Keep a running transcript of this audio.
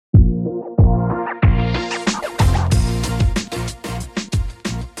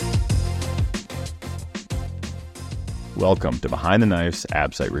Welcome to Behind the Knife's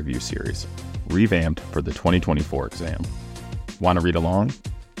ABSITE review series, revamped for the 2024 exam. Want to read along?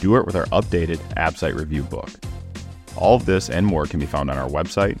 Do it with our updated ABSITE review book. All of this and more can be found on our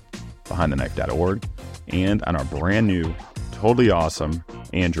website, behindtheknife.org, and on our brand new, totally awesome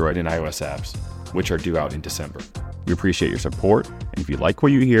Android and iOS apps, which are due out in December. We appreciate your support, and if you like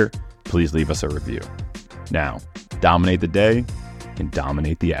what you hear, please leave us a review. Now, dominate the day and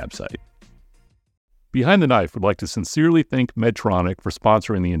dominate the ABSITE. Behind the Knife would like to sincerely thank Medtronic for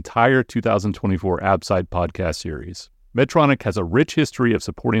sponsoring the entire 2024 ABSITE podcast series. Medtronic has a rich history of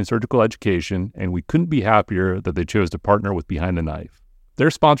supporting surgical education, and we couldn't be happier that they chose to partner with Behind the Knife. Their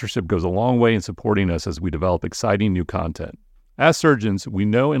sponsorship goes a long way in supporting us as we develop exciting new content. As surgeons, we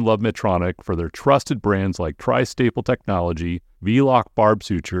know and love Medtronic for their trusted brands like Tri-Staple Technology, V-Lock Barb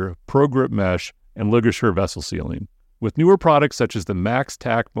Suture, ProGrip Mesh, and LigaSure Vessel Sealing. With newer products such as the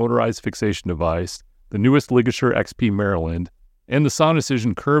MaxTac Motorized Fixation Device, the newest LigaSure XP Maryland, and the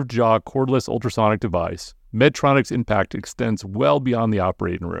Sonicision Curved Jaw Cordless Ultrasonic Device, Medtronic's impact extends well beyond the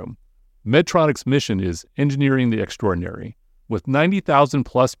operating room. Medtronic's mission is engineering the extraordinary. With 90,000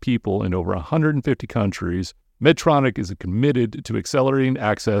 plus people in over 150 countries, Medtronic is committed to accelerating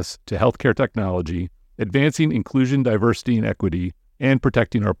access to healthcare technology, advancing inclusion, diversity, and equity, and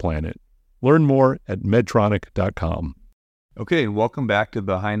protecting our planet. Learn more at medtronic.com. Okay, welcome back to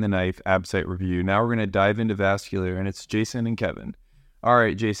Behind the Knife ABSITE review. Now we're going to dive into vascular, and it's Jason and Kevin. All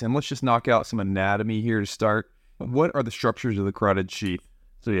right, Jason, let's just knock out some anatomy here to start. What are the structures of the carotid sheath?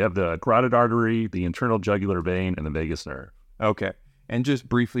 So you have the carotid artery, the internal jugular vein, and the vagus nerve. Okay, and just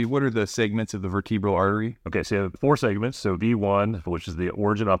briefly, what are the segments of the vertebral artery? Okay, so you have 4 segments. So V1, which is the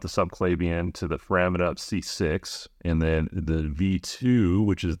origin off the subclavian to the foramina of C6, and then the V2,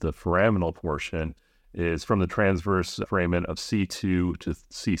 which is the foraminal portion, is from the transverse foramen of C2 to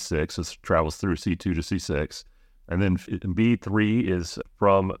C6. So it travels through C2 to C6. And then B3 is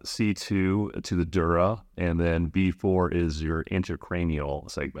from C2 to the dura. And then B4 is your intracranial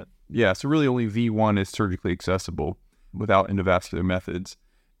segment. Yeah, so really only V1 is surgically accessible without endovascular methods.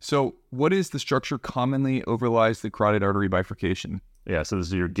 So what is the structure commonly overlies the carotid artery bifurcation? Yeah, so this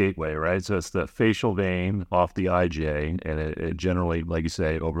is your gateway, right? So it's the facial vein off the IJ, and it generally, like you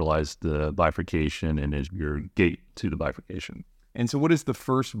say, overlies the bifurcation and is your gate to the bifurcation. And so what is the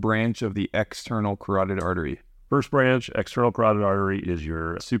first branch of the external carotid artery? First branch, external carotid artery, is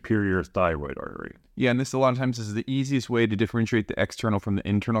your superior thyroid artery. Yeah, and this a lot of times is the easiest way to differentiate the external from the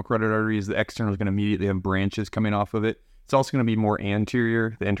internal carotid artery is the external is going to immediately have branches coming off of it. It's also going to be more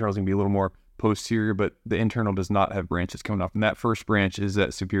anterior. The internal is going to be a little more posterior, but the internal does not have branches coming off. And that first branch is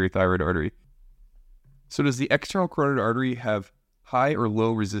that superior thyroid artery. So does the external carotid artery have high or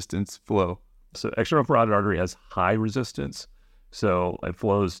low resistance flow? So external carotid artery has high resistance. So it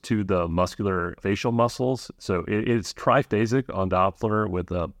flows to the muscular facial muscles. So it's triphasic on Doppler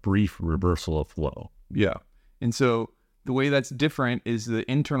with a brief reversal of flow. Yeah. And so the way that's different is the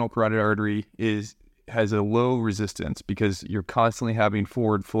internal carotid artery has a low resistance because you're constantly having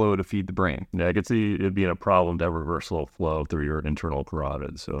forward flow to feed the brain. Yeah, I could see it being a problem to have reversal of flow through your internal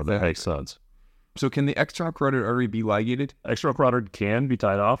carotid. So that makes sense. So can the external carotid artery be ligated? External carotid can be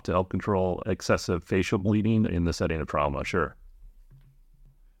tied off to help control excessive facial bleeding in the setting of trauma, sure.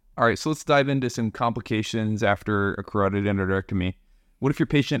 All right, so let's dive into some complications after a carotid endarterectomy. What if your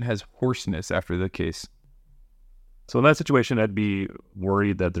patient has hoarseness after the case? So in that situation, I'd be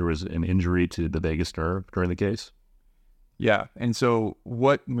worried that there was an injury to the vagus nerve during the case. Yeah, and so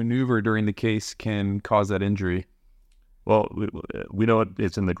what maneuver during the case can cause that injury? Well, we know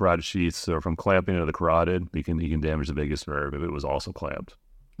it's in the carotid sheath, so from clamping of the carotid, you can damage the vagus nerve if it was also clamped.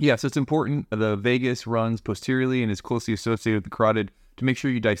 Yeah, so it's important. The vagus runs posteriorly and is closely associated with the carotid to make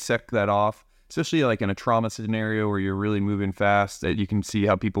sure you dissect that off, especially like in a trauma scenario where you're really moving fast, that you can see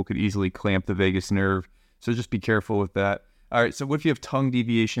how people could easily clamp the vagus nerve. So just be careful with that. All right, so what if you have tongue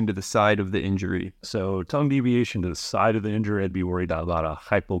deviation to the side of the injury? So tongue deviation to the side of the injury, I'd be worried about a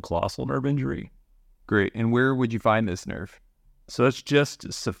hypoglossal nerve injury. Great. And where would you find this nerve? So it's just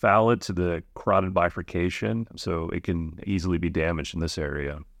cephalad to the carotid bifurcation, so it can easily be damaged in this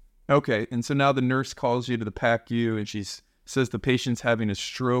area. Okay, and so now the nurse calls you to the PACU and she says the patient's having a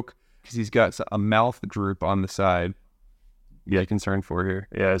stroke because he's got a mouth droop on the side. Yeah, concerned for here.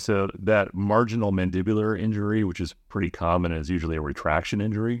 Yeah, so that marginal mandibular injury, which is pretty common, is usually a retraction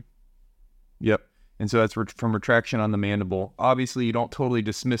injury. Yep, and so that's from retraction on the mandible. Obviously, you don't totally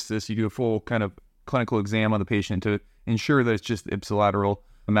dismiss this. You do a full kind of clinical exam on the patient to ensure that it's just ipsilateral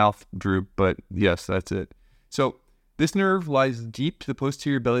mouth droop, but yes, that's it. So this nerve lies deep to the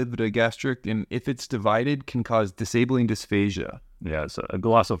posterior belly of the gastric, and if it's divided, can cause disabling dysphagia. Yeah, it's a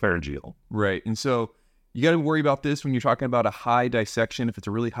glossopharyngeal. Right, and so You got to worry about this when you're talking about a high dissection. If it's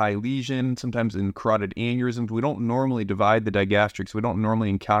a really high lesion, sometimes in carotid aneurysms, we don't normally divide the digastrics. We don't normally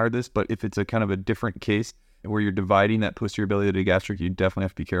encounter this, but if it's a kind of a different case where you're dividing that posterior belly of the digastric, you definitely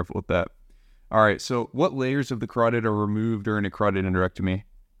have to be careful with that. All right, so what layers of the carotid are removed during a carotid endarterectomy?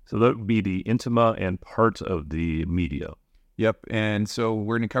 So that would be the intima and part of the media. Yep, and so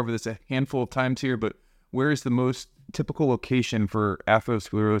we're going to cover this a handful of times here, but where is the most typical location for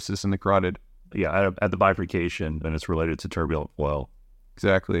atherosclerosis in the carotid? Yeah, at the bifurcation, and it's related to turbulent flow.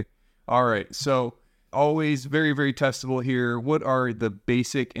 Exactly. All right, so always very, very testable here. What are the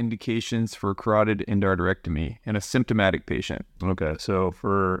basic indications for carotid endarterectomy in a symptomatic patient? Okay, so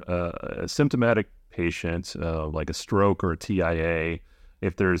for a symptomatic patient, like a stroke or a TIA,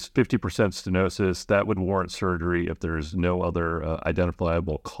 if there's 50% stenosis, that would warrant surgery if there's no other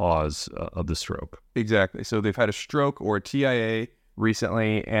identifiable cause of the stroke. Exactly. So they've had a stroke or a TIA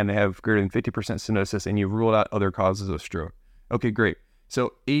recently, and they have greater than 50% stenosis, and you've ruled out other causes of stroke. Okay, great.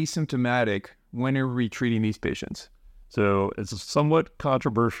 So asymptomatic, when are we treating these patients? So it's somewhat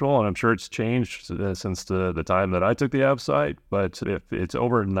controversial, and I'm sure it's changed since the time that I took the ABSITE, but if it's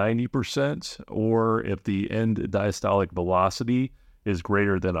over 90% or if the end diastolic velocity is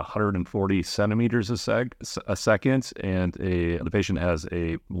greater than 140 centimeters a second, and the patient has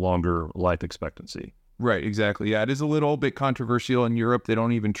a longer life expectancy. Right, exactly. Yeah, it is a little bit controversial in Europe. They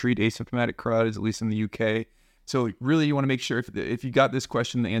don't even treat asymptomatic carotids, at least in the UK. So really, you want to make sure if you got this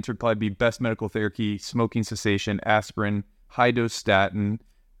question, the answer would probably be best medical therapy, smoking cessation, aspirin, high-dose statin,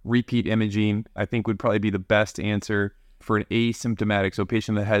 repeat imaging, I think would probably be the best answer for an asymptomatic, so a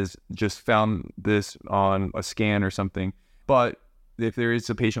patient that has just found this on a scan or something. But if there is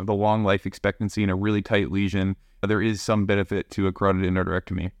a patient with a long life expectancy and a really tight lesion, there is some benefit to a carotid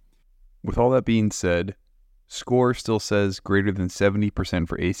endarterectomy. With all that being said, SCORE still says greater than 70%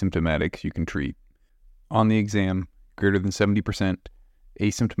 for asymptomatics you can treat. On the exam, greater than 70%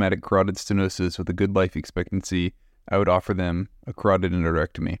 asymptomatic carotid stenosis with a good life expectancy, I would offer them a carotid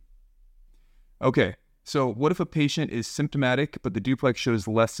endarterectomy. Okay, so what if a patient is symptomatic, but the duplex shows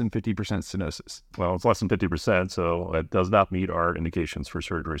less than 50% stenosis? Well, it's less than 50%, so it does not meet our indications for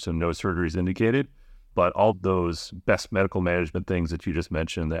surgery. So no surgery is indicated, but all those best medical management things that you just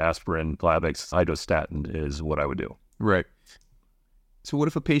mentioned, the aspirin, Plavix, high-dose statin is what I would do. Right. So what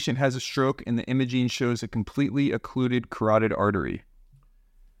if a patient has a stroke and the imaging shows a completely occluded carotid artery?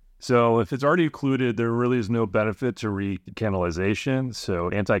 So if it's already occluded, there really is no benefit to recanalization. So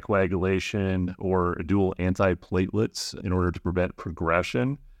anticoagulation or dual antiplatelets in order to prevent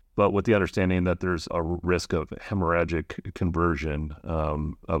progression, but with the understanding that there's a risk of hemorrhagic conversion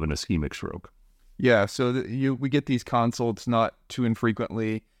of an ischemic stroke. Yeah, so we get these consults not too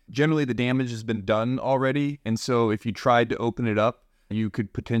infrequently. Generally, the damage has been done already, and so if you tried to open it up, you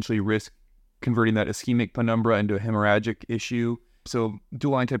could potentially risk converting that ischemic penumbra into a hemorrhagic issue. So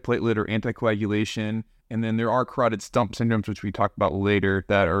dual antiplatelet or anticoagulation, and then there are carotid stump syndromes, which we talk about later,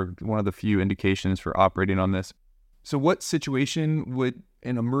 that are one of the few indications for operating on this. So what situation would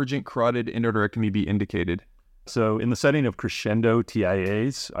an emergent carotid endarterectomy be indicated? So in the setting of crescendo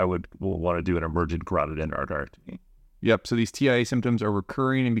TIAs, I will want to do an emergent carotid endarterectomy. Yep, so these TIA symptoms are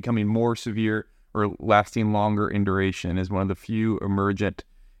recurring and becoming more severe or lasting longer in duration is one of the few emergent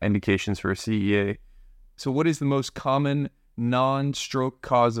indications for a CEA. So what is the most common non-stroke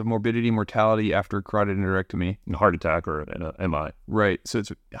cause of morbidity and mortality after carotid endarterectomy? A heart attack or an MI. Right, so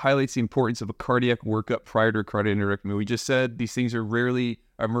it highlights the importance of a cardiac workup prior to a carotid endarterectomy. We just said these things are rarely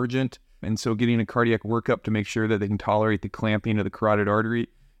emergent, and so getting a cardiac workup to make sure that they can tolerate the clamping of the carotid artery.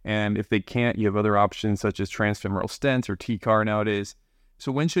 And if they can't, you have other options such as transfemoral stents or TCAR nowadays.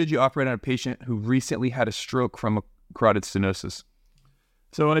 So when should you operate on a patient who recently had a stroke from a carotid stenosis?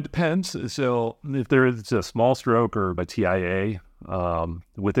 So it depends. So if there is a small stroke or a TIA,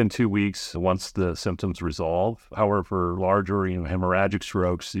 within 2 weeks, once the symptoms resolve. However, for larger, hemorrhagic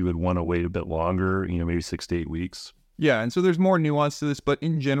strokes, you would want to wait a bit longer, maybe 6 to 8 weeks. Yeah, and so there's more nuance to this, but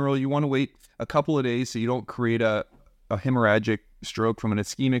in general, you want to wait a couple of days so you don't create a hemorrhagic stroke from an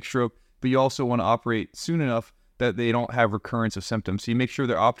ischemic stroke, but you also want to operate soon enough that they don't have recurrence of symptoms. So you make sure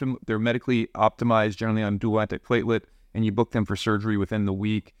they're medically optimized, generally on dual antiplatelet, and you book them for surgery within the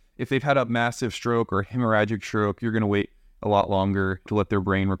week. If they've had a massive stroke or a hemorrhagic stroke, you're going to wait a lot longer to let their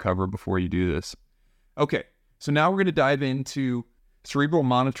brain recover before you do this. Okay, so now we're going to dive into cerebral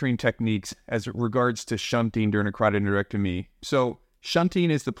monitoring techniques as it regards to shunting during a carotid endarterectomy. So shunting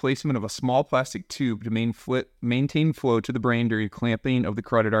is the placement of a small plastic tube to maintain flow to the brain during clamping of the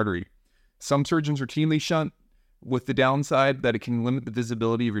carotid artery. Some surgeons routinely shunt, with the downside that it can limit the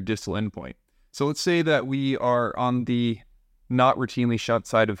visibility of your distal endpoint. So let's say that we are on the not routinely shunt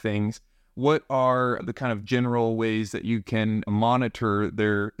side of things. what are the kind of general ways that you can monitor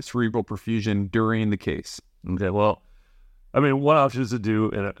their cerebral perfusion during the case? Okay, well, one option is to do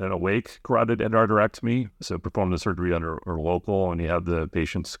an awake carotid endarterectomy. So perform the surgery under or local, and you have the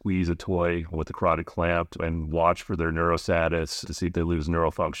patient squeeze a toy with the carotid clamp and watch for their neurostatus to see if they lose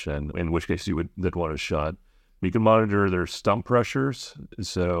neural function, in which case they'd want to shunt. You can monitor their stump pressures.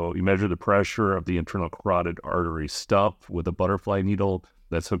 So you measure the pressure of the internal carotid artery stump with a butterfly needle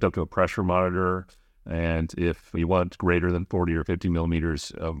that's hooked up to a pressure monitor. And if you want greater than 40 or 50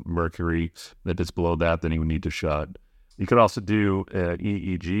 millimeters of mercury, that it's below that, then you would need to shunt. You could also do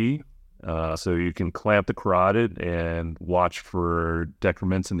EEG. So you can clamp the carotid and watch for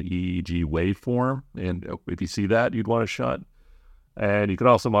decrements in the EEG waveform. And if you see that, you'd want to shunt. And you can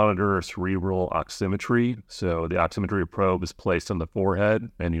also monitor cerebral oximetry. So the oximetry probe is placed on the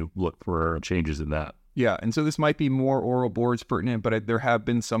forehead, and you look for changes in that. Yeah, and so this might be more oral boards pertinent, but there have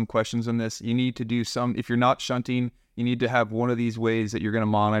been some questions on this. You need to do if you're not shunting, you need to have one of these ways that you're going to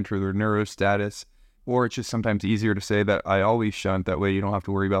monitor their neurostatus, or it's just sometimes easier to say that I always shunt. That way you don't have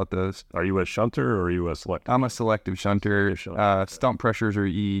to worry about those. Are you a shunter or are you a selective? I'm a selective shunter. Stump pressures or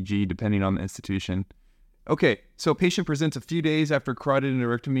EEG, depending on the institution. Okay, so patient presents a few days after carotid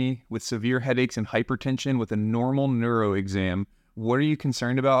endarterectomy with severe headaches and hypertension with a normal neuro exam. What are you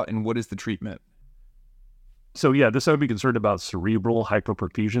concerned about, and what is the treatment? So I would be concerned about cerebral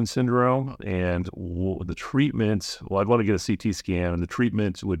hypoperfusion syndrome, and the treatment, I'd want to get a CT scan, and the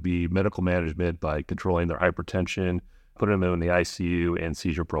treatment would be medical management by controlling their hypertension, putting them in the ICU, and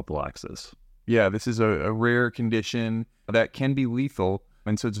seizure prophylaxis. Yeah, this is a rare condition that can be lethal,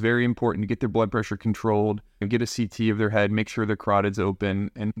 and so it's very important to get their blood pressure controlled and get a CT of their head, make sure their carotid's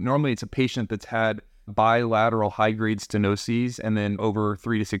open. And normally it's a patient that's had bilateral high-grade stenoses, and then over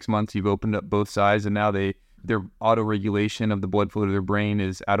 3 to 6 months, you've opened up both sides, and now their autoregulation of the blood flow to their brain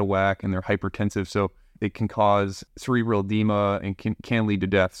is out of whack, and they're hypertensive, so it can cause cerebral edema and can lead to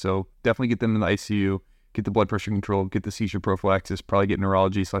death. So definitely get them in the ICU, get the blood pressure controlled, get the seizure prophylaxis, probably get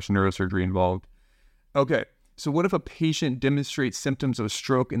neurology/neurosurgery involved. Okay, so what if a patient demonstrates symptoms of a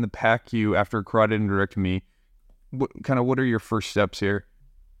stroke in the PACU after a carotid endarterectomy? What are your first steps here?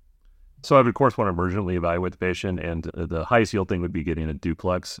 So I would, of course, want to emergently evaluate the patient, and the highest yield thing would be getting a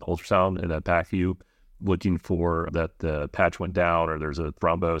duplex ultrasound in that PACU, looking for that the patch went down or there's a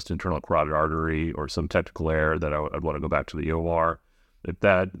thrombosed internal carotid artery or some technical error that I'd want to go back to the OR. If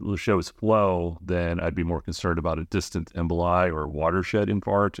that shows flow, then I'd be more concerned about a distant emboli or watershed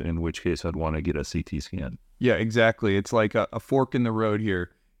infarct, in which case I'd want to get a CT scan. Yeah, exactly. It's like a fork in the road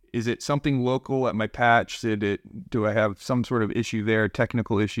here. Is it something local at my patch? Do I have some sort of issue there,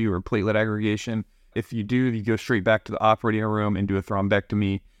 technical issue or platelet aggregation? If you do, you go straight back to the operating room and do a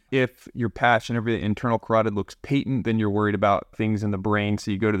thrombectomy. If your patch and every internal carotid looks patent, then you're worried about things in the brain, so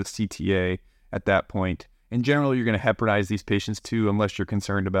you go to the CTA at that point. And generally, you're going to heparinize these patients too, unless you're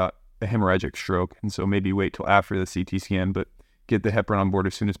concerned about a hemorrhagic stroke. And so maybe wait till after the CT scan, but get the heparin on board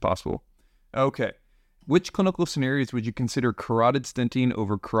as soon as possible. Okay. Which clinical scenarios would you consider carotid stenting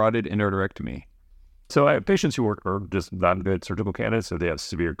over carotid endarterectomy? So I have patients who are just not good surgical candidates. So they have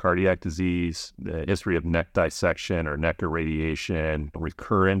severe cardiac disease, the history of neck dissection or neck irradiation,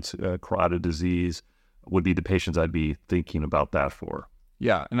 recurrent carotid disease would be the patients I'd be thinking about that for.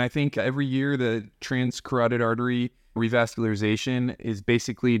 Yeah, and I think every year the transcarotid artery revascularization is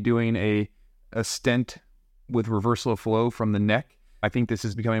basically doing a stent with reversal of flow from the neck. I think this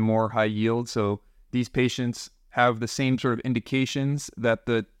is becoming more high yield. So these patients have the same sort of indications that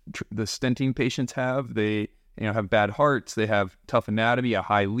the stenting patients have. They have bad hearts, they have tough anatomy, a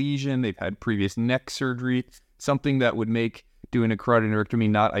high lesion, they've had previous neck surgery, something that would make doing a carotid endarterectomy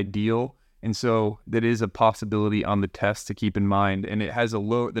not ideal. And so that is a possibility on the test to keep in mind. And it has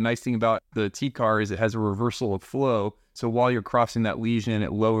the nice thing about the TCAR is it has a reversal of flow. So while you're crossing that lesion,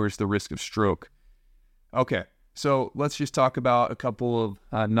 it lowers the risk of stroke. Okay, so let's just talk about a couple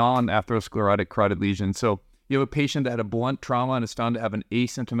of non-atherosclerotic carotid lesions. So you have a patient that had a blunt trauma and is found to have an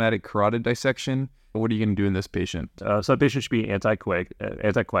asymptomatic carotid dissection. What are you going to do in this patient? So the patient should be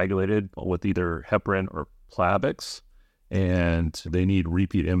anticoagulated with either heparin or Plavix, and they need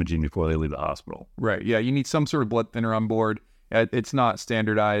repeat imaging before they leave the hospital. Right. Yeah, you need some sort of blood thinner on board. It's not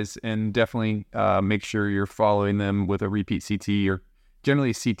standardized, and definitely make sure you're following them with a repeat CT. Or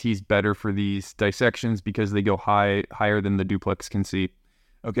generally, CT is better for these dissections because they go higher than the duplex can see.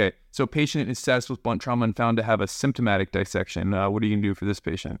 Okay, so patient is status with blunt trauma and found to have a symptomatic dissection. What are you going to do for this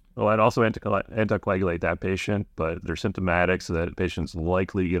patient? Well, I'd also anticoagulate that patient, but they're symptomatic, so that patient's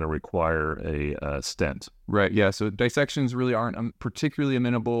likely going to require a stent. Right, yeah, so dissections really aren't particularly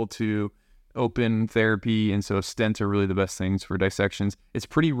amenable to open therapy, and so stents are really the best things for dissections. It's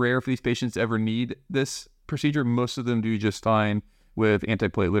pretty rare for these patients to ever need this procedure. Most of them do just fine with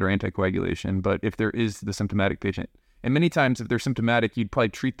antiplatelet or anticoagulation, but if there is the symptomatic patient, and many times if they're symptomatic, you'd probably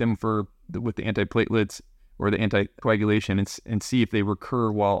treat them with the antiplatelets or the anticoagulation and see if they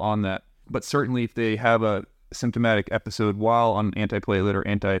recur while on that. But certainly if they have a symptomatic episode while on antiplatelet or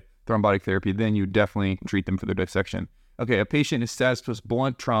antithrombotic therapy, then you definitely treat them for their dissection. Okay, a patient is status post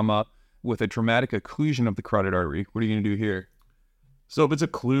blunt trauma with a traumatic occlusion of the carotid artery. What are you going to do here? So if it's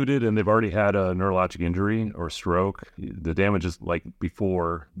occluded and they've already had a neurologic injury or stroke, the damage is like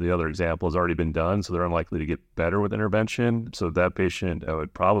before the other example has already been done, so they're unlikely to get better with intervention. So that patient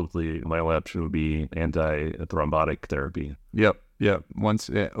would probably, my only option would be antithrombotic therapy. Yep. Once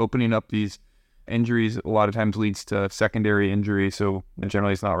opening up these injuries, a lot of times leads to secondary injury, so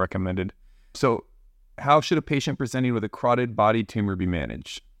generally it's not recommended. So how should a patient presenting with a carotid body tumor be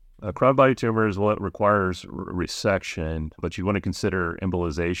managed? A carotid body tumor is what requires resection, but you want to consider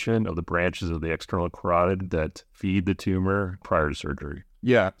embolization of the branches of the external carotid that feed the tumor prior to surgery.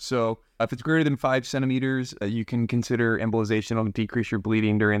 Yeah, so if it's greater than 5 centimeters, you can consider embolization. It'll decrease your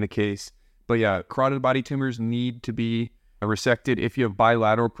bleeding during the case. But yeah, carotid body tumors need to be resected. If you have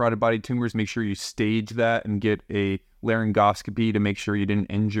bilateral carotid body tumors, make sure you stage that and get a laryngoscopy to make sure you didn't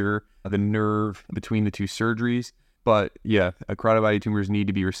injure the nerve between the two surgeries. But yeah, carotid body tumors need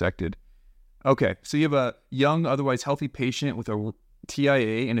to be resected. Okay, so you have a young, otherwise healthy patient with a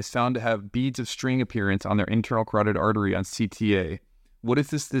TIA and is found to have beads of string appearance on their internal carotid artery on CTA. What is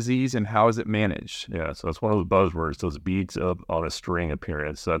this disease and how is it managed? Yeah, so that's one of the buzzwords, those beads on a string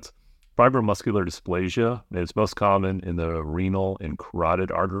appearance. That's fibromuscular dysplasia. It's most common in the renal and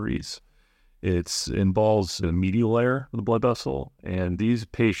carotid arteries. It involves the medial layer of the blood vessel, and these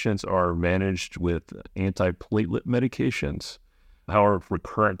patients are managed with antiplatelet medications. However,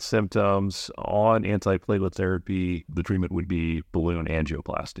 recurrent symptoms on antiplatelet therapy, the treatment would be balloon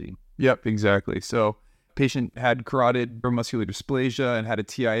angioplasty. Yep, exactly. So patient had carotid muscular dysplasia and had a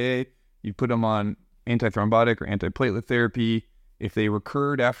TIA. You put them on antithrombotic or antiplatelet therapy. If they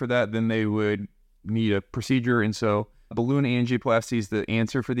recurred after that, then they would need a procedure. And so balloon angioplasty is the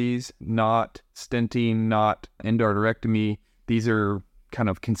answer for these, not stenting, not endarterectomy. These are kind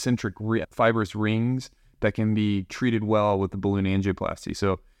of concentric fibrous rings that can be treated well with the balloon angioplasty.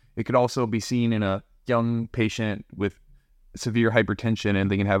 So it could also be seen in a young patient with severe hypertension and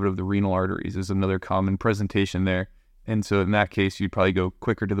they can have it of the renal arteries. Is another common presentation there. And so in that case, you'd probably go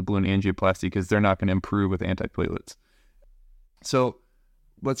quicker to the balloon angioplasty because they're not going to improve with antiplatelets. So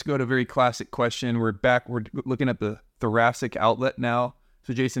let's go to a very classic question. We're looking at the thoracic outlet now.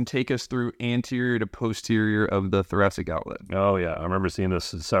 So Jason, take us through anterior to posterior of the thoracic outlet. Oh yeah, I remember seeing this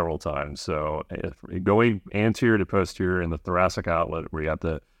several times. So going anterior to posterior in the thoracic outlet, we have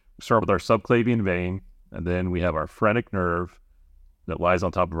to start with our subclavian vein, and then we have our phrenic nerve that lies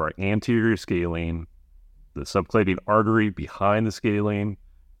on top of our anterior scalene, the subclavian artery behind the scalene,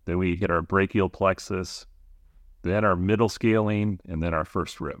 then we hit our brachial plexus, then our middle scalene, and then our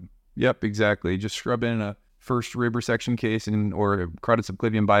first rib. Yep, exactly. Just scrub in a first rib resection case or a carotid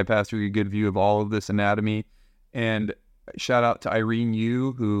subclavian bypass to get a good view of all of this anatomy. And shout out to Irene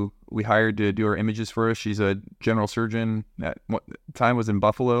Yu, who we hired to do our images for us. She's a general surgeon. At what time was in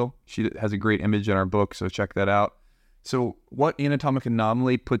Buffalo. She has a great image in our book, so check that out. So what anatomic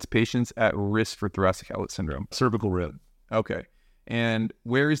anomaly puts patients at risk for thoracic outlet syndrome? Cervical rib. Okay. And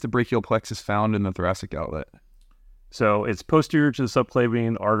where is the brachial plexus found in the thoracic outlet? So it's posterior to the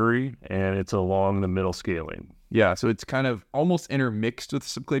subclavian artery, and it's along the middle scalene. Yeah, so it's kind of almost intermixed with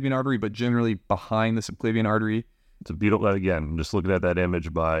the subclavian artery, but generally behind the subclavian artery. It's a beautiful, again, I'm just looking at that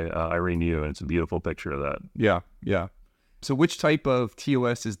image by Irene Yu, and it's a beautiful picture of that. Yeah. So which type of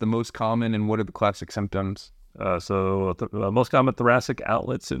TOS is the most common, and what are the classic symptoms? The most common thoracic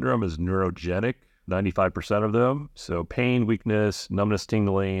outlet syndrome is neurogenic, 95% of them. So pain, weakness, numbness,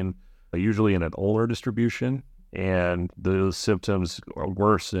 tingling, usually in an ulnar distribution. And those symptoms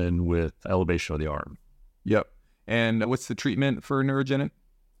worsen with elevation of the arm. Yep. And what's the treatment for neurogenic?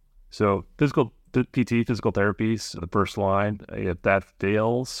 So physical therapies, the first line. If that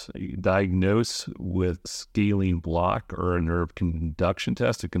fails, you diagnose with scalene block or a nerve conduction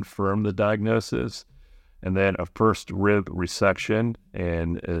test to confirm the diagnosis. And then a first rib resection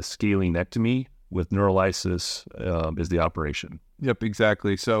and a scalenectomy with neurolysis is the operation. Yep,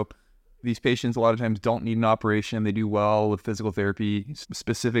 exactly. So these patients a lot of times don't need an operation. They do well with physical therapy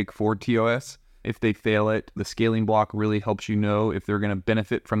specific for TOS. If they fail it, the scaling block really helps you know if they're going to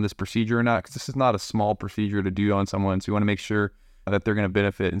benefit from this procedure or not, because this is not a small procedure to do on someone. So you want to make sure that they're going to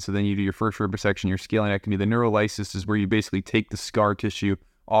benefit. And so then you do your first rib resection, your scalenectomy. The neurolysis is where you basically take the scar tissue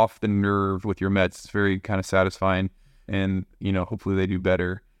off the nerve with your meds. It's very kind of satisfying, and hopefully they do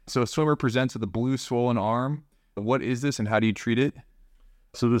better. So a swimmer presents with a blue swollen arm. What is this and how do you treat it?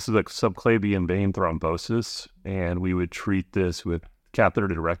 So this is a subclavian vein thrombosis, and we would treat this with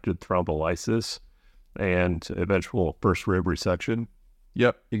catheter-directed thrombolysis and eventual first rib resection.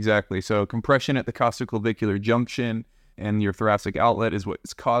 Yep, exactly. So compression at the costoclavicular junction and your thoracic outlet is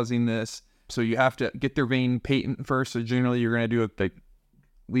what's causing this. So you have to get their vein patent first. So generally you're going to do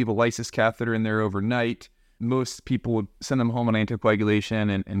leave a lysis catheter in there overnight. Most people would send them home on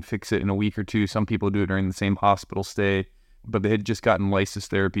anticoagulation and fix it in a week or two. Some people do it during the same hospital stay, but they had just gotten lysis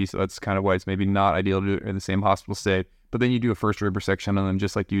therapy. So that's kind of why it's maybe not ideal to do it in the same hospital stay. But then you do a first rib resection on them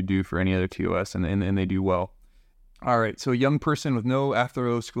just like you do for any other TOS, and they do well. All right, so a young person with no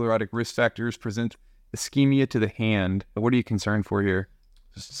atherosclerotic risk factors presents ischemia to the hand. What are you concerned for here?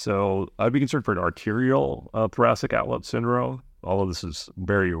 So I'd be concerned for an arterial thoracic outlet syndrome. All of this is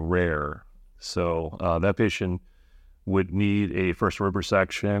very rare. So that patient would need a first rib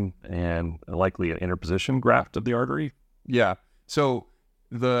resection and likely an interposition graft of the artery. Yeah, so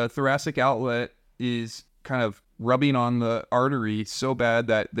the thoracic outlet is kind of rubbing on the artery so bad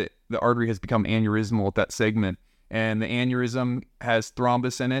that the artery has become aneurysmal at that segment. And the aneurysm has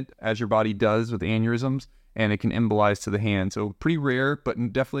thrombus in it, as your body does with aneurysms, and it can embolize to the hand. So pretty rare, but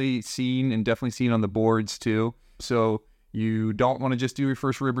definitely seen on the boards too. So you don't want to just do your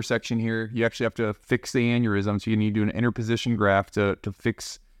first rib resection here. You actually have to fix the aneurysm. So you need to do an interposition graft to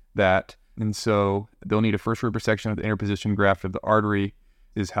fix that. And so they'll need a first rib resection with the interposition graft of the artery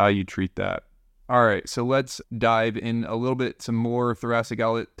is how you treat that. All right, so let's dive in a little bit, some more thoracic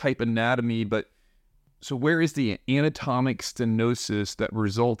outlet type anatomy, so where is the anatomic stenosis that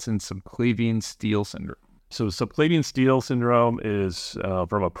results in subclavian steal syndrome? So subclavian steal syndrome is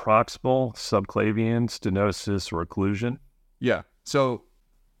from a proximal subclavian stenosis or occlusion. Yeah. So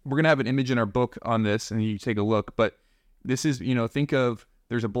we're going to have an image in our book on this, and you take a look. But this is, think of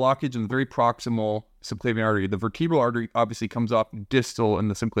there's a blockage in the very proximal subclavian artery. The vertebral artery obviously comes off distal in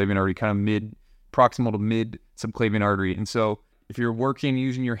the subclavian artery, kind of proximal to mid subclavian artery. And so if you're working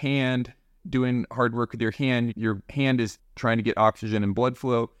using your hand, doing hard work with your hand is trying to get oxygen and blood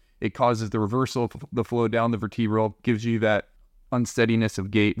flow. It causes the reversal of the flow down the vertebral, gives you that unsteadiness of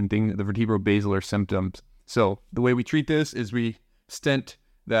gait and the vertebro-basilar symptoms. So the way we treat this is we stent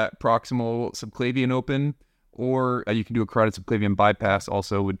that proximal subclavian open, or you can do a carotid subclavian bypass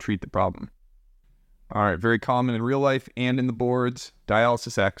also would treat the problem. All right, very common in real life and in the boards,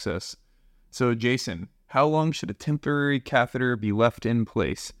 dialysis access. So Jason, how long should a temporary catheter be left in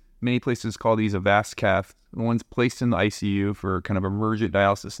place? Many places call these a VAS cath, the ones placed in the ICU for kind of emergent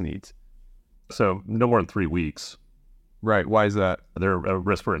dialysis needs. So no more than 3 weeks. Right. Why is that? They're a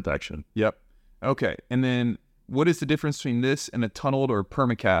risk for infection. Yep. Okay. And then what is the difference between this and a tunneled or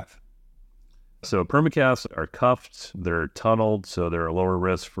permacath? So permacaths are cuffed, they're tunneled, so they're a lower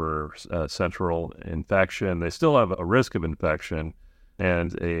risk for central infection. They still have a risk of infection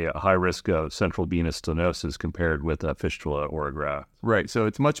and a high risk of central venous stenosis compared with a fistula or a graft. Right. So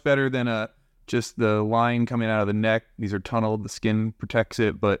it's much better than just the line coming out of the neck. These are tunneled, the skin protects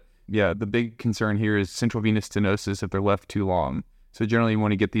it. But yeah, the big concern here is central venous stenosis if they're left too long. So generally you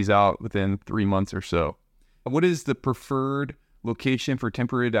want to get these out within 3 months or so. What is the preferred location for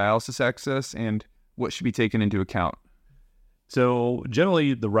temporary dialysis access and what should be taken into account? So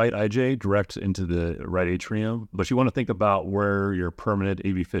generally the right IJ directs into the right atrium, but you want to think about where your permanent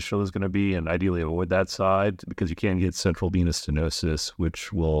AV fistula is going to be and ideally avoid that side because you can get central venous stenosis,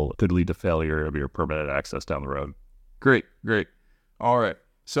 which could lead to failure of your permanent access down the road. Great. All right.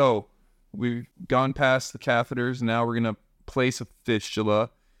 So we've gone past the catheters. Now we're going to place a fistula.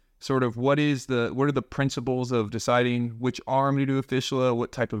 Sort of what are the principles of deciding which arm to do a fistula,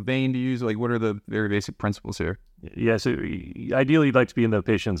 what type of vein to use? Like what are the very basic principles here? Yeah, so ideally you'd like to be in the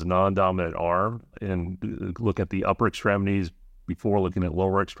patient's non-dominant arm and look at the upper extremities before looking at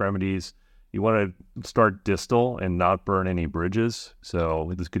lower extremities. You want to start distal and not burn any bridges.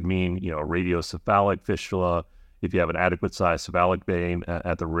 So this could mean, a radiocephalic fistula if you have an adequate size cephalic vein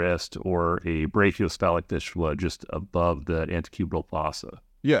at the wrist or a brachiocephalic fistula just above the antecubital fossa.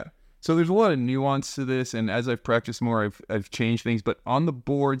 Yeah. So there's a lot of nuance to this, and as I've practiced more, I've changed things. But on the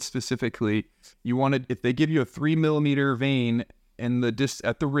board specifically, if they give you a 3 millimeter vein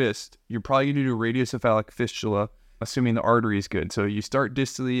at the wrist, you're probably going to do a radiocephalic fistula, assuming the artery is good. So you start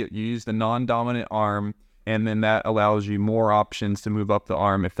distally, you use the non-dominant arm, and then that allows you more options to move up the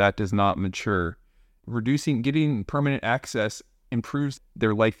arm if that does not mature. Getting permanent access improves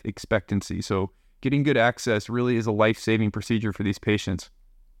their life expectancy. So getting good access really is a life-saving procedure for these patients.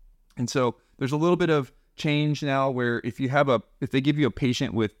 And so there's a little bit of changed now where if they give you a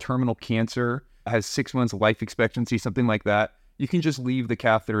patient with terminal cancer, has 6 months life expectancy, something like that, you can just leave the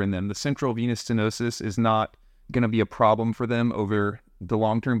catheter in them. The central venous stenosis is not going to be a problem for them over the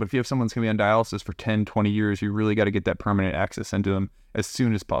long term. But if you have someone that's going to be on dialysis for 10, 20 years, you really got to get that permanent access into them as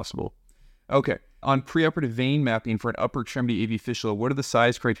soon as possible. Okay. On preoperative vein mapping for an upper extremity AV fistula, what are the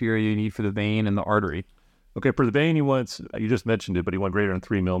size criteria you need for the vein and the artery? Okay, for the vein, you just mentioned it, but you want greater than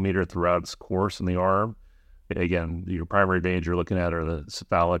 3 millimeter throughout its course in the arm. Again, your primary veins you're looking at are the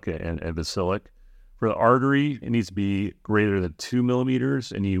cephalic and basilic. For the artery, it needs to be greater than 2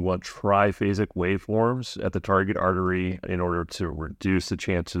 millimeters, and you want triphasic waveforms at the target artery in order to reduce the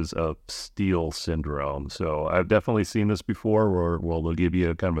chances of Steele syndrome. So I've definitely seen this before where they'll give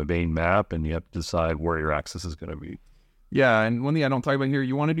you a kind of a vein map, and you have to decide where your access is going to be. Yeah, and one thing I don't talk about here,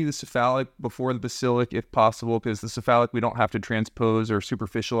 you want to do the cephalic before the basilic if possible, because the cephalic we don't have to transpose or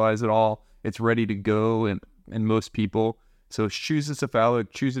superficialize at all. It's ready to go in most people. So choose the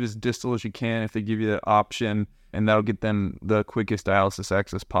cephalic, choose it as distal as you can if they give you that option, and that'll get them the quickest dialysis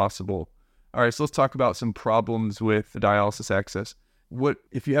access possible. All right, so let's talk about some problems with the dialysis access. What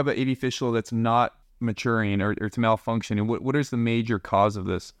if you have an AV fistula that's not maturing or it's malfunctioning? What is the major cause of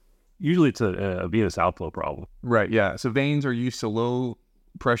this? Usually it's a venous outflow problem. Right, yeah. So veins are used to low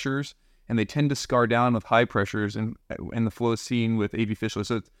pressures, and they tend to scar down with high pressures, and the flow is seen with AV fistula.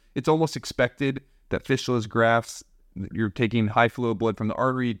 So it's almost expected that fistulas, grafts, you're taking high flow blood from the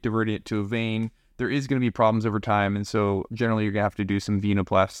artery, diverting it to a vein. There is going to be problems over time, and so generally you're going to have to do some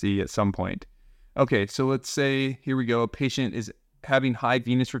venoplasty at some point. Okay, so let's say, here we go, a patient is having high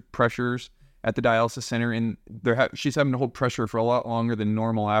venous pressures at the dialysis center, and she's having to hold pressure for a lot longer than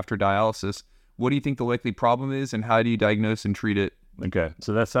normal after dialysis. What do you think the likely problem is, and how do you diagnose and treat it? Okay,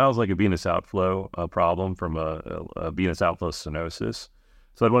 so that sounds like a venous outflow problem from a venous outflow stenosis.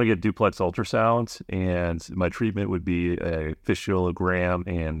 So I'd want to get duplex ultrasound, and my treatment would be a fistulogram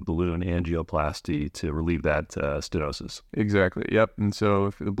and balloon angioplasty to relieve that stenosis. Exactly, yep. And so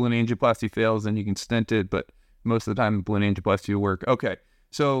if the balloon angioplasty fails, then you can stent it, but most of the time balloon angioplasty will work. Okay,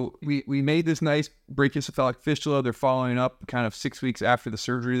 so we made this nice brachiocephalic fistula. They're following up kind of 6 weeks after the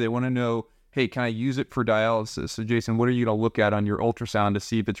surgery. They want to know, hey, can I use it for dialysis? So Jason, what are you going to look at on your ultrasound to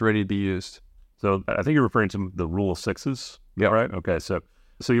see if it's ready to be used? So I think you're referring to the rule of sixes. Yeah. Right? Okay, so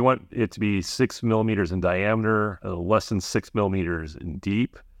you want it to be 6 millimeters in diameter, less than 6 millimeters in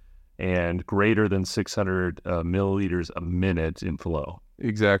deep, and greater than 600 milliliters a minute in flow.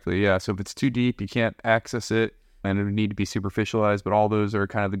 Exactly, yeah. So if it's too deep, you can't access it, and it would need to be superficialized, but all those are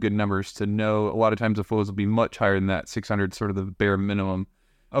kind of the good numbers to know. A lot of times the flows will be much higher than that. 600 sort of the bare minimum.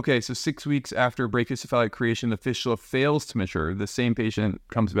 Okay, so 6 weeks after brachiocephalic creation, the fistula fails to mature. The same patient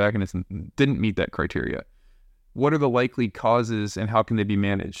comes back and didn't meet that criteria. What are the likely causes, and how can they be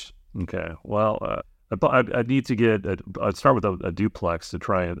managed? Okay, well, I'd need to I'd start with a duplex to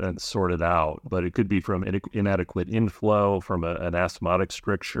try and sort it out, but it could be from inadequate inflow, from an anastomotic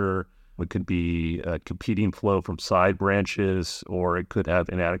stricture. It could be competing flow from side branches, or it could have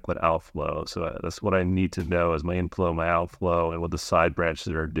inadequate outflow. So that's what I need to know is my inflow, my outflow, and what the side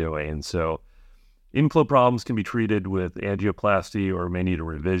branches are doing. So inflow problems can be treated with angioplasty or may need a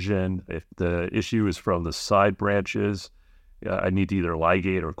revision. If the issue is from the side branches, I need to either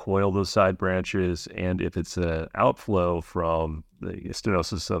ligate or coil those side branches. And if it's an outflow from the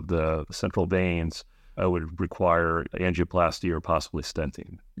stenosis of the central veins, I would require angioplasty or possibly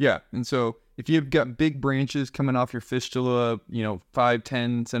stenting. Yeah, and so if you've got big branches coming off your fistula, 5,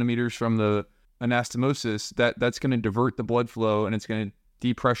 10 centimeters from the anastomosis, that's going to divert the blood flow, and it's going to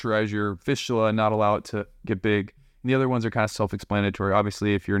depressurize your fistula and not allow it to get big. And the other ones are kind of self-explanatory.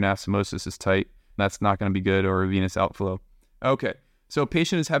 Obviously, if your anastomosis is tight, that's not going to be good, or a venous outflow. Okay, so a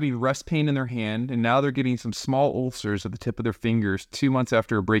patient is having rest pain in their hand, and now they're getting some small ulcers at the tip of their fingers 2 months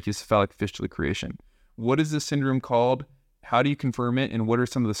after a brachiocephalic fistula creation. What is this syndrome called? How do you confirm it? And what are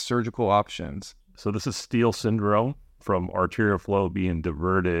some of the surgical options? So this is Steele syndrome from arterial flow being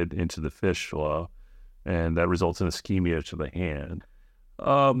diverted into the fistula, and that results in ischemia to the hand.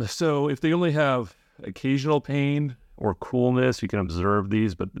 So if they only have occasional pain or coolness, you can observe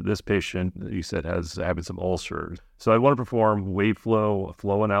these, but this patient, you said, has having some ulcers. So I want to perform wave flow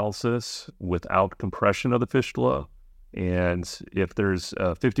analysis without compression of the fistula. And if there's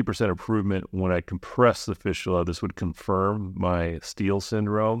a 50% improvement when I compress the fistula, this would confirm my Steele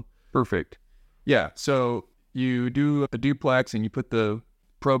syndrome. Perfect. Yeah, so you do a duplex and you put the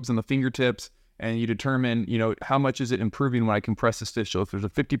probes on the fingertips and you determine, how much is it improving when I compress this fistula. If there's a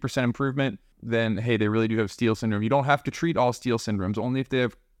 50% improvement, then, hey, they really do have Steele syndrome. You don't have to treat all Steele syndromes, only if they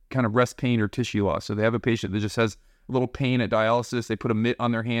have kind of rest pain or tissue loss. So they have a patient that just has a little pain at dialysis, they put a mitt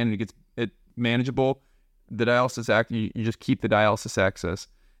on their hand and it gets manageable. the dialysis you just keep the dialysis access.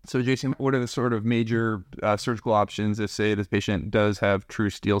 So Jason, what are the sort of major surgical options if, say, this patient does have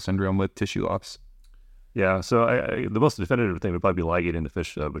true steal syndrome with tissue loss? Yeah, so the most definitive thing would probably be ligating the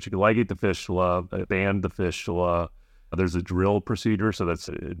fistula, but you can ligate the fistula, band the fistula. There's a drill procedure, so that's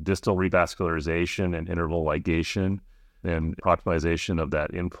distal revascularization and interval ligation and proximalization of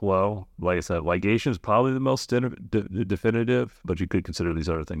that inflow. Like I said, ligation is probably the most definitive, but you could consider these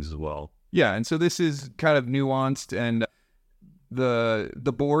other things as well. Yeah, and so this is kind of nuanced, and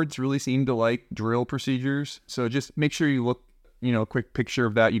the boards really seem to like drill procedures. So just make sure you look, a quick picture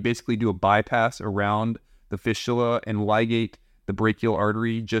of that. You basically do a bypass around the fistula and ligate the brachial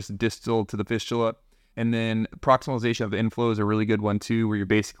artery just distal to the fistula. And then proximalization of the inflow is a really good one too, where you're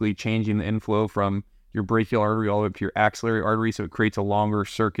basically changing the inflow from your brachial artery all the way up to your axillary artery. So it creates a longer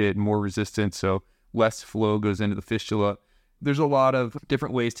circuit, more resistance, so less flow goes into the fistula. There's a lot of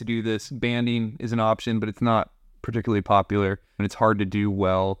different ways to do this. Banding is an option, but it's not particularly popular and it's hard to do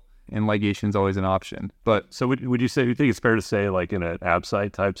well. And ligation is always an option. But so would you think it's fair to say, like in an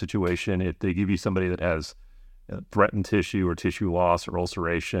ABSITE type situation, if they give you somebody that has threatened tissue or tissue loss or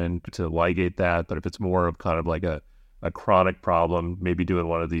ulceration, to ligate that, but if it's more of kind of like a chronic problem, maybe doing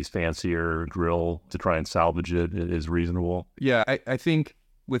one of these fancier drill to try and salvage it is reasonable? Yeah, I think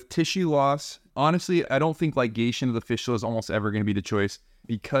with tissue loss, honestly, I don't think ligation of the fistula is almost ever going to be the choice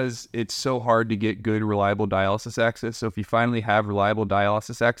because it's so hard to get good, reliable dialysis access. So if you finally have reliable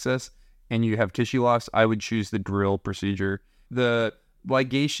dialysis access and you have tissue loss, I would choose the drill procedure. The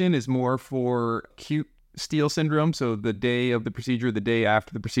ligation is more for acute steal syndrome. So the day of the procedure, the day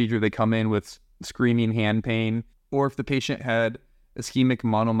after the procedure, they come in with screaming hand pain. Or if the patient had ischemic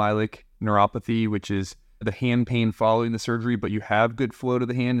monomyelic neuropathy, which is the hand pain following the surgery, but you have good flow to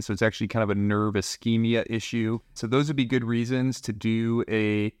the hand, so it's actually kind of a nerve ischemia issue. So those would be good reasons to do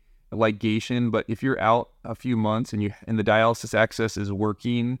a ligation. But if you're out a few months and the dialysis access is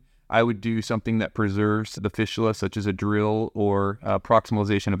working, I would do something that preserves the fistula, such as a drill or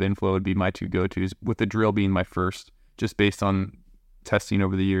proximalization of inflow would be my two go-tos, with the drill being my first, just based on testing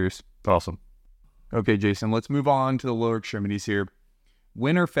over the years. Awesome. Okay, Jason, let's move on to the lower extremities here.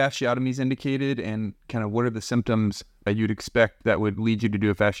 When are fasciotomies indicated, and kind of what are the symptoms that you'd expect that would lead you to do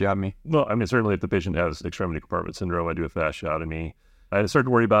a fasciotomy? Well, I mean, certainly if the patient has extremity compartment syndrome, I do a fasciotomy. I start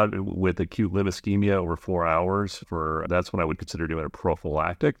to worry about it with acute limb ischemia over 4 hours. That's when I would consider doing a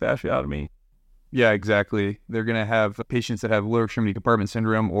prophylactic fasciotomy. Yeah, exactly. They're going to have patients that have lower extremity compartment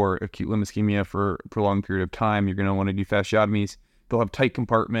syndrome or acute limb ischemia for a prolonged period of time. You're going to want to do fasciotomies. They'll have tight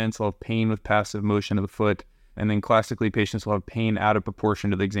compartments. They'll have pain with passive motion of the foot. And then classically, patients will have pain out of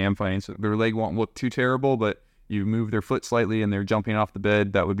proportion to the exam findings. So their leg won't look too terrible, but you move their foot slightly and they're jumping off the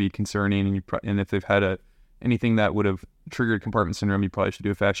bed, that would be concerning. And if they've had anything that would have triggered compartment syndrome, you probably should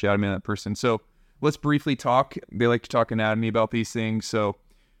do a fasciotomy on that person. So let's briefly talk. They like to talk anatomy about these things. So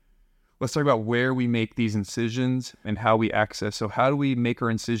let's talk about where we make these incisions and how we access. So how do we make our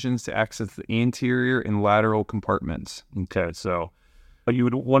incisions to access the anterior and lateral compartments? Okay, so you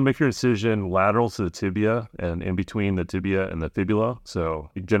would want to make your incision lateral to the tibia and in between the tibia and the fibula. So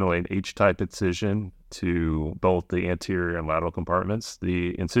generally an H-type incision to both the anterior and lateral compartments.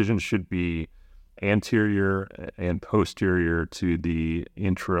 The incision should be anterior and posterior to the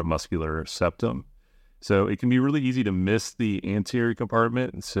intramuscular septum. So it can be really easy to miss the anterior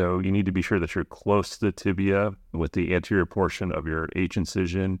compartment. So you need to be sure that you're close to the tibia with the anterior portion of your H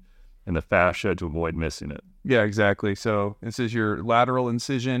incision and the fascia to avoid missing it. Yeah, exactly. So this is your lateral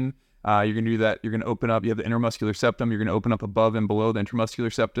incision. You're going to do that. You're going to open up. You have the intramuscular septum. You're going to open up above and below the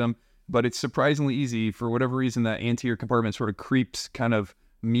intramuscular septum. But it's surprisingly easy. For whatever reason, that anterior compartment sort of creeps kind of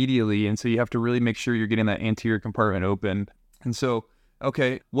medially. And so you have to really make sure you're getting that anterior compartment open. And so,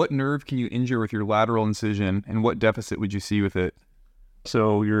 okay, what nerve can you injure with your lateral incision, and what deficit would you see with it?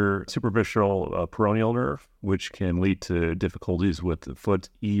 So your superficial peroneal nerve, which can lead to difficulties with the foot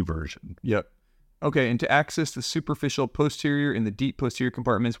eversion. Yep. Okay, and to access the superficial posterior and the deep posterior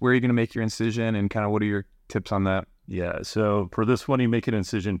compartments, where are you going to make your incision, and kind of what are your tips on that? Yeah, so for this one, you make an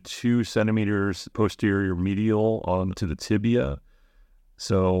incision 2 centimeters posterior medial onto the tibia.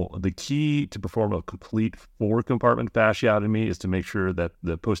 So the key to perform a complete 4-compartment fasciotomy is to make sure that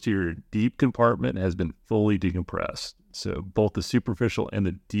the posterior deep compartment has been fully decompressed. So both the superficial and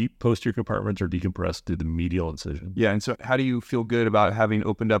the deep posterior compartments are decompressed through the medial incision. Yeah, and so how do you feel good about having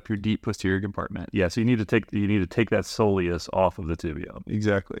opened up your deep posterior compartment? Yeah, so you need to take that soleus off of the tibia.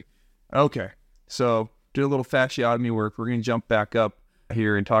 Exactly. Okay, so do a little fasciotomy work. We're going to jump back up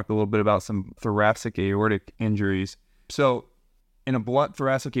here and talk a little bit about some thoracic aortic injuries. So in a blunt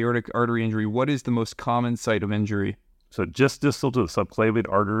thoracic aortic artery injury, what is the most common site of injury? So just distal to the subclavian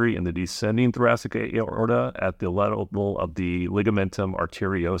artery in the descending thoracic aorta at the level of the ligamentum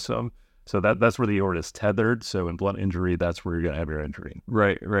arteriosum. So that's where the aorta is tethered. So in blunt injury, that's where you're going to have your injury.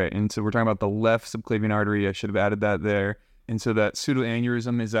 Right. And so we're talking about the left subclavian artery. I should have added that there. And so that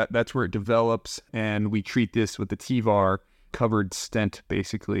pseudoaneurysm that's where it develops, and we treat this with the TEVAR covered stent,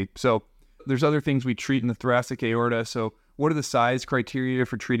 basically. So there's other things we treat in the thoracic aorta. So what are the size criteria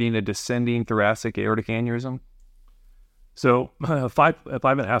for treating a descending thoracic aortic aneurysm? So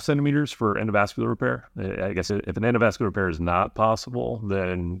 5.5 centimeters for endovascular repair. I guess if an endovascular repair is not possible,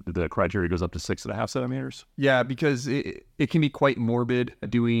 then the criteria goes up to 6.5 centimeters. Yeah, because it can be quite morbid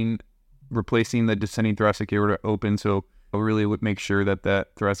replacing the descending thoracic aorta open. So really would make sure that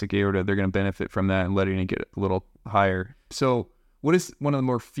thoracic aorta, they're going to benefit from that and letting it get a little higher. So what is one of the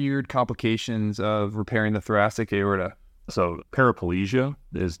more feared complications of repairing the thoracic aorta? So paraplegia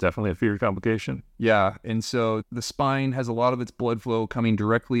is definitely a feared complication. Yeah, and so the spine has a lot of its blood flow coming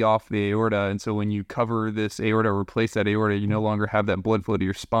directly off the aorta, and so when you cover this aorta or replace that aorta, you no longer have that blood flow to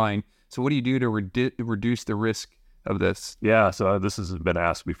your spine. So what do you do to reduce the risk of this? Yeah, so this has been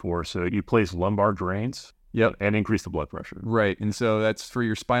asked before. So you place lumbar drains. Yep. And increase the blood pressure. Right. And so that's for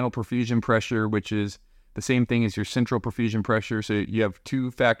your spinal perfusion pressure, which is the same thing as your central perfusion pressure. So you have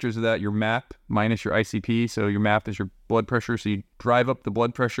two factors of that, your MAP minus your ICP. So your MAP is your blood pressure. So you drive up the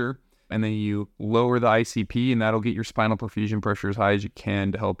blood pressure and then you lower the ICP, and that'll get your spinal perfusion pressure as high as you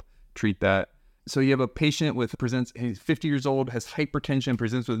can to help treat that. So you have a patient he's 50 years old, has hypertension,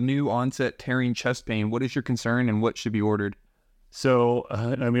 presents with new onset tearing chest pain. What is your concern and what should be ordered? So,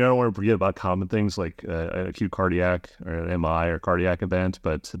 I don't want to forget about common things like acute cardiac or an MI or cardiac event,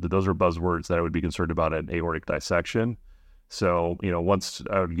 but those are buzzwords that I would be concerned about at aortic dissection. So, once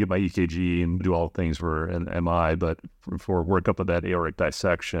I would get my EKG and do all things for an MI, but for workup of that aortic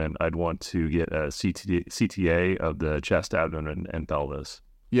dissection, I'd want to get a CTA of the chest, abdomen, and pelvis.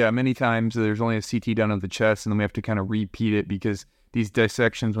 Yeah, many times there's only a CT done of the chest, and then we have to kind of repeat it because these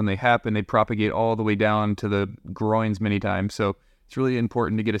dissections, when they happen, they propagate all the way down to the groins many times. So it's really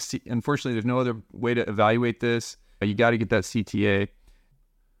important to get unfortunately, there's no other way to evaluate this. You got to get that CTA.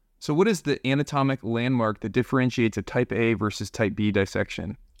 So what is the anatomic landmark that differentiates a type A versus type B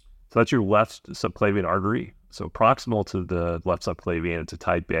dissection? So that's your left subclavian artery. So proximal to the left subclavian, it's a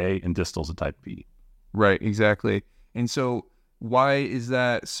type A, and distal is a type B. Right, exactly. And so why is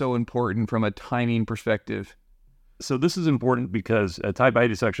that so important from a timing perspective? So this is important because type A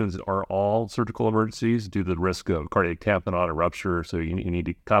dissections are all surgical emergencies due to the risk of cardiac tamponade or rupture. So you need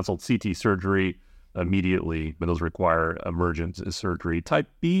to consult CT surgery immediately, but those require emergent surgery. Type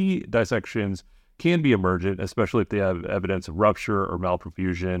B dissections can be emergent, especially if they have evidence of rupture or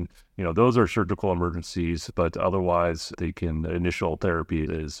malperfusion. Those are surgical emergencies, but otherwise initial therapy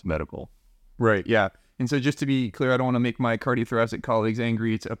is medical. Right, yeah. And so just to be clear, I don't want to make my cardiothoracic colleagues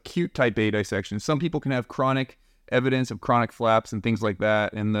angry. It's acute type A dissection. Some people can have chronic evidence of chronic flaps and things like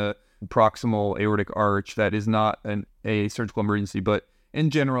that in the proximal aortic arch. That is not a surgical emergency, but in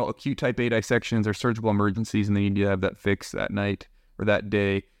general, acute type A dissections are surgical emergencies, and they need to have that fixed that night or that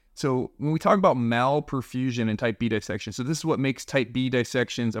day. So when we talk about malperfusion in type B dissection, so this is what makes type B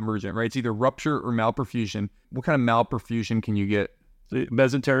dissections emergent, right? It's either rupture or malperfusion. What kind of malperfusion can you get?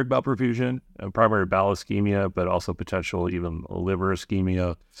 Mesenteric malperfusion, primary bowel ischemia, but also potential even liver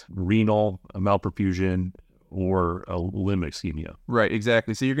ischemia, renal malperfusion, or a limb ischemia. Right,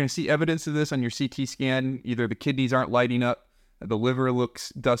 exactly. So you're going to see evidence of this on your CT scan. Either the kidneys aren't lighting up, the liver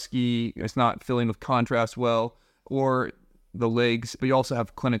looks dusky, it's not filling with contrast well, or the legs. But you also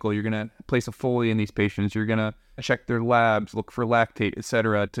have clinical. You're going to place a Foley in these patients. You're going to check their labs, look for lactate,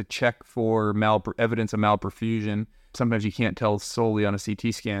 etc., to check for evidence of malperfusion. Sometimes you can't tell solely on a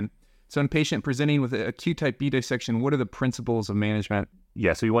CT scan. So in patient presenting with acute type B dissection, what are the principles of management?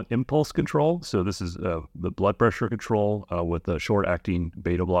 Yeah, so you want impulse control. So this is the blood pressure control with a short-acting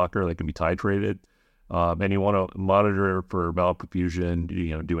beta blocker that can be titrated. And you want to monitor for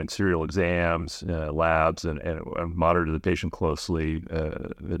malperfusion, doing serial exams, labs, and monitor the patient closely,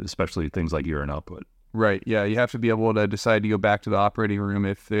 especially things like urine output. Right. Yeah, you have to be able to decide to go back to the operating room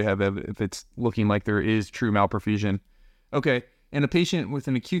if it's looking like there is true malperfusion. Okay. In a patient with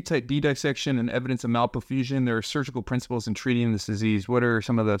an acute type B dissection and evidence of malperfusion, there are surgical principles in treating this disease. What are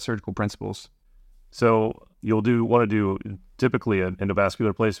some of the surgical principles? So you'll want to do typically an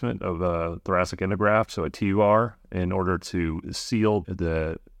endovascular placement of a thoracic endograft, so a TUR, in order to seal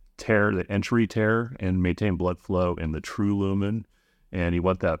the entry tear, and maintain blood flow in the true lumen. And you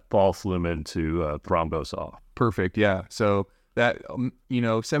want that false lumen to thrombose off. Perfect. Yeah. So that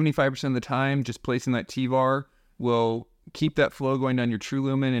 75% of the time, just placing that TVAR will keep that flow going down your true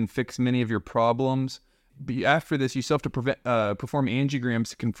lumen and fix many of your problems. after this, you still have to perform angiograms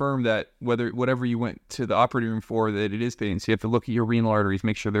to confirm that whatever you went to the operating room for, that it is patent. So you have to look at your renal arteries,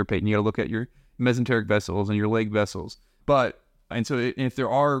 make sure they're patent. You got to look at your mesenteric vessels and your leg vessels. If there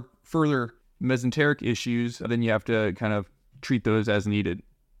are further mesenteric issues, then you have to kind of treat those as needed.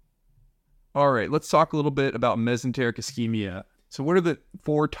 All right, let's talk a little bit about mesenteric ischemia. So what are the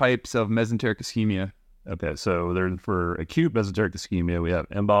 4 types of mesenteric ischemia? Okay, so for acute mesenteric ischemia, we have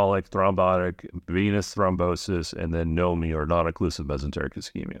embolic, thrombotic, venous thrombosis, and then NOMI, or non-occlusive mesenteric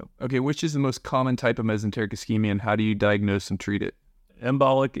ischemia. Okay, which is the most common type of mesenteric ischemia, and how do you diagnose and treat it?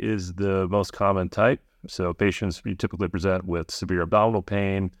 Embolic is the most common type. So patients typically present with severe abdominal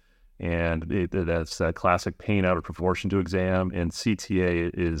pain, and that's that classic pain out of proportion to exam, and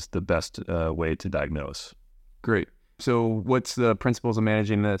CTA is the best way to diagnose. Great. So what's the principles of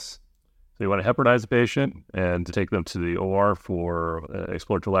managing this? So you want to heparinize the patient and to take them to the OR for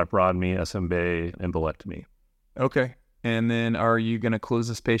exploratory laparotomy, SMB, embolectomy. Okay. And then are you going to close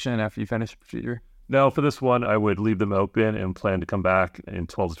this patient after you finish the procedure? No, for this one, I would leave them open and plan to come back in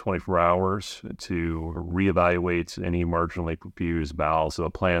 12 to 24 hours to reevaluate any marginally perfused bowels, so a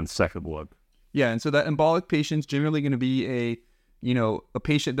planned second look. Yeah, and so that embolic patient's generally going to be a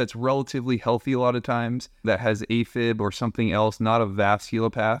patient that's relatively healthy a lot of times, that has AFib or something else, not a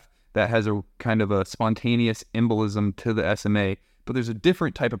vasculopath, that has a kind of a spontaneous embolism to the SMA. But there's a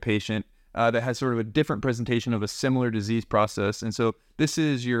different type of patient that has sort of a different presentation of a similar disease process. And so this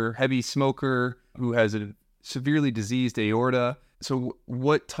is your heavy smoker who has a severely diseased aorta. So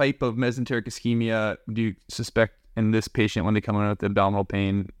what type of mesenteric ischemia do you suspect in this patient when they come in with abdominal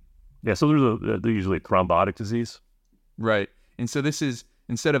pain? Yeah, so they're usually thrombotic disease. Right. And so this is,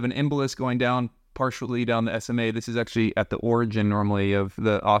 instead of an embolus going down partially down the SMA, this is actually at the origin normally of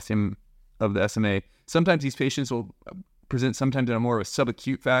the ostium of the SMA. Sometimes these patients will present sometimes in a more of a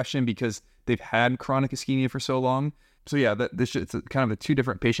subacute fashion because they've had chronic ischemia for so long. So yeah, it's kind of a 2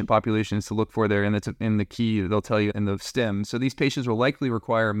 different patient populations to look for there, and that's in the key they'll tell you in the stem. So these patients will likely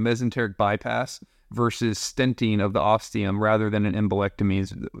require mesenteric bypass versus stenting of the ostium rather than an embolectomy.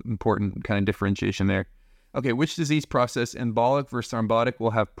 Is an important kind of differentiation there. Okay, which disease process, embolic versus thrombotic,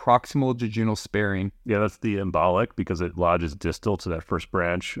 will have proximal jejunal sparing? Yeah, that's the embolic because it lodges distal to that first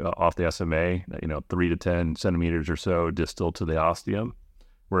branch off the SMA, 3 to 10 centimeters or so distal to the ostium.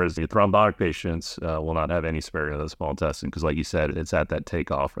 Whereas the thrombotic patients will not have any sparing of the small intestine because, like you said, it's at that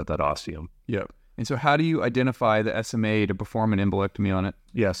takeoff at that ostium. Yep. And so how do you identify the SMA to perform an embolectomy on it?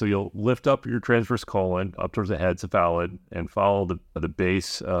 Yeah, so you'll lift up your transverse colon up towards the head cephalad and follow the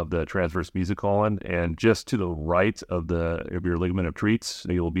base of the transverse mesocolon, and just to the right of your ligament of Treitz,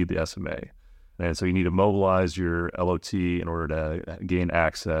 you'll be the SMA. And so you need to mobilize your LOT in order to gain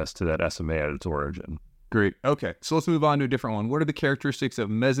access to that SMA at its origin. Great. Okay, so let's move on to a different one. What are the characteristics of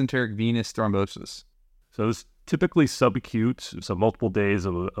mesenteric venous thrombosis? So it's typically subacute, so multiple days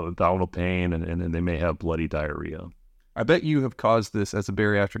of abdominal pain, and they may have bloody diarrhea. I bet you have caused this as a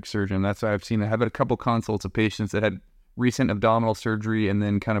bariatric surgeon. That's why I've had a couple consults of patients that had recent abdominal surgery and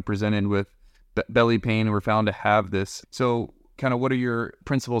then kind of presented with belly pain and were found to have this. So kind of what are your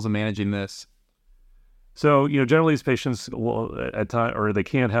principles of managing this? So, generally these patients will at time, or they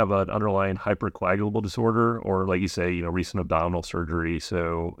can have an underlying hypercoagulable disorder, or like you say, recent abdominal surgery.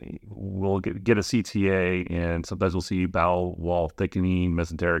 So we'll get a CTA, and sometimes we'll see bowel wall thickening,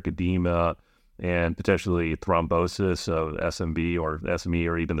 mesenteric edema, and potentially thrombosis of SMB or SME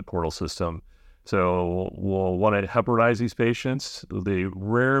or even the portal system. So we'll want to heparinize these patients. They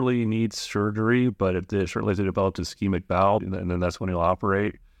rarely need surgery, but if they develop ischemic bowel, then that's when you'll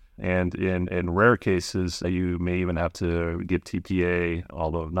operate. And in rare cases, you may even have to give TPA,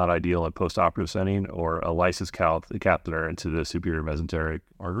 although not ideal in post-operative setting, or a lysis catheter into the superior mesenteric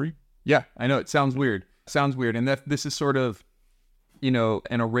artery. Yeah, I know. It sounds weird. And this is sort of, in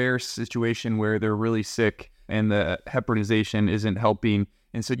a rare situation where they're really sick and the heparinization isn't helping.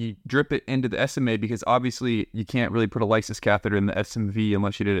 And so you drip it into the SMA because obviously you can't really put a lysis catheter in the SMV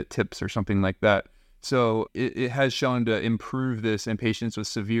unless you did it TIPS or something like that. So it has shown to improve this in patients with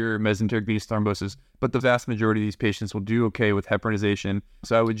severe mesenteric venous thrombosis, but the vast majority of these patients will do okay with heparinization.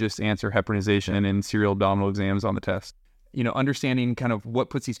 So I would just answer heparinization and serial abdominal exams on the test. Understanding kind of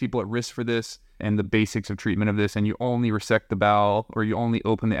what puts these people at risk for this and the basics of treatment of this, and you only resect the bowel or you only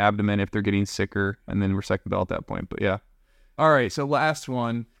open the abdomen if they're getting sicker and then resect the bowel at that point. But yeah. All right, so last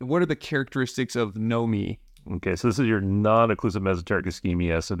one. What are the characteristics of NOMI? Okay, so this is your non-occlusive mesenteric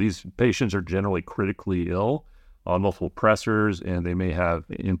ischemia. So these patients are generally critically ill on multiple pressors, and they may have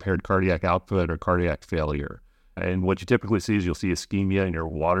impaired cardiac output or cardiac failure. And what you typically see is you'll see ischemia in your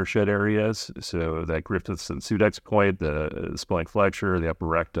watershed areas, so that Griffiths and Sudeck's point, the splenic flexure, the upper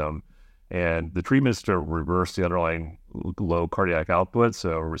rectum. And the treatment is to reverse the underlying low cardiac output,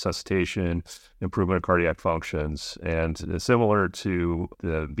 so resuscitation, improvement of cardiac functions. And similar to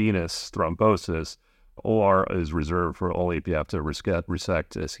the venous thrombosis, OR is reserved for only if you have to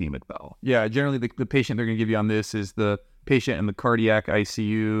resect a ischemic valve. Yeah, generally the patient they're going to give you on this is the patient in the cardiac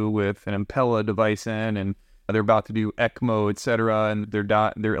ICU with an Impella device in, and they're about to do ECMO, et cetera, and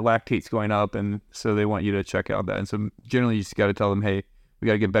their lactate's going up, and so they want you to check out that. And so generally you just got to tell them, hey, we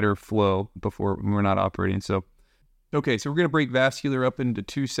got to get better flow before we're not operating. So, okay, so we're going to break vascular up into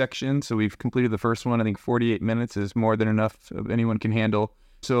 2 sections. So we've completed the first one. I think 48 minutes is more than enough anyone can handle.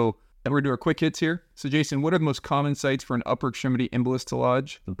 So we're going to do our quick hits here. So Jason, what are the most common sites for an upper extremity embolus to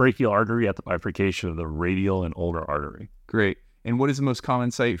lodge? The brachial artery at the bifurcation of the radial and ulnar artery. Great. And what is the most common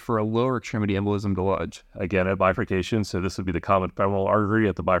site for a lower extremity embolism to lodge? Again, at bifurcation. So this would be the common femoral artery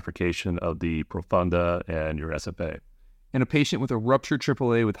at the bifurcation of the profunda and your SFA. In a patient with a ruptured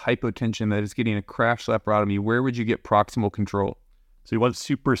AAA with hypotension that is getting a crash laparotomy, where would you get proximal control? So you want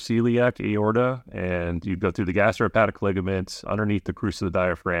supraceliac aorta, and you go through the gastrohepatic ligaments underneath the crus of the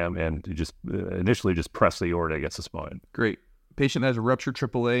diaphragm, and you just initially just press the aorta against the spine. Great. Patient that has a ruptured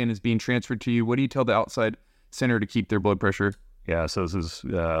AAA and is being transferred to you, what do you tell the outside center to keep their blood pressure? Yeah, so this is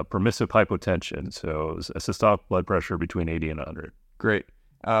permissive hypotension, so a systolic blood pressure between 80 and 100. Great.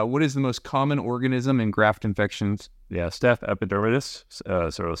 What is the most common organism in graft infections? Yeah, staph epidermidis, so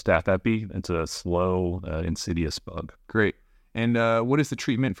staph epi. It's a slow, insidious bug. Great. And what is the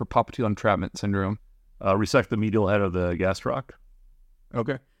treatment for popliteal entrapment syndrome? Resect the medial head of the gastroc.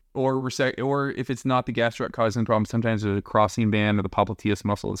 Okay. Or if it's not the gastroc causing the problem, sometimes the crossing band or the popliteus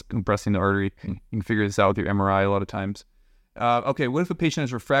muscle is compressing the artery. You can figure this out with your MRI a lot of times. Okay, what if a patient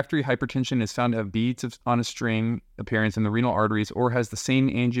has refractory hypertension and is found to have beads on a string appearance in the renal arteries or has the same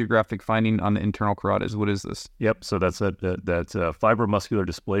angiographic finding on the internal carotids? What is this? Yep, so that's fibromuscular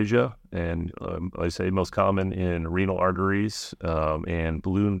dysplasia, and I say most common in renal arteries, and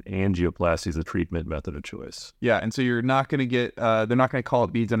balloon angioplasty is the treatment method of choice. Yeah, and so you're not going to get, they're not going to call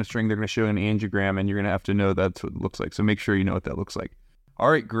it beads on a string, they're going to show an angiogram, and you're going to have to know that's what it looks like. So make sure you know what that looks like. All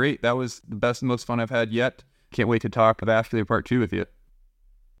right, great. That was the best and most fun I've had yet. Can't wait to talk vascular part 2 with you.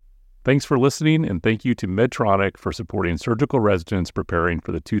 Thanks for listening, and thank you to Medtronic for supporting surgical residents preparing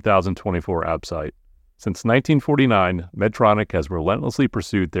for the 2024 ABSITE. Since 1949, Medtronic has relentlessly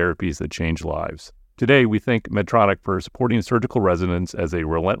pursued therapies that change lives. Today, we thank Medtronic for supporting surgical residents as they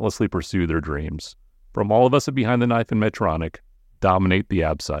relentlessly pursue their dreams. From all of us at Behind the Knife and Medtronic, dominate the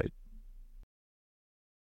ABSITE.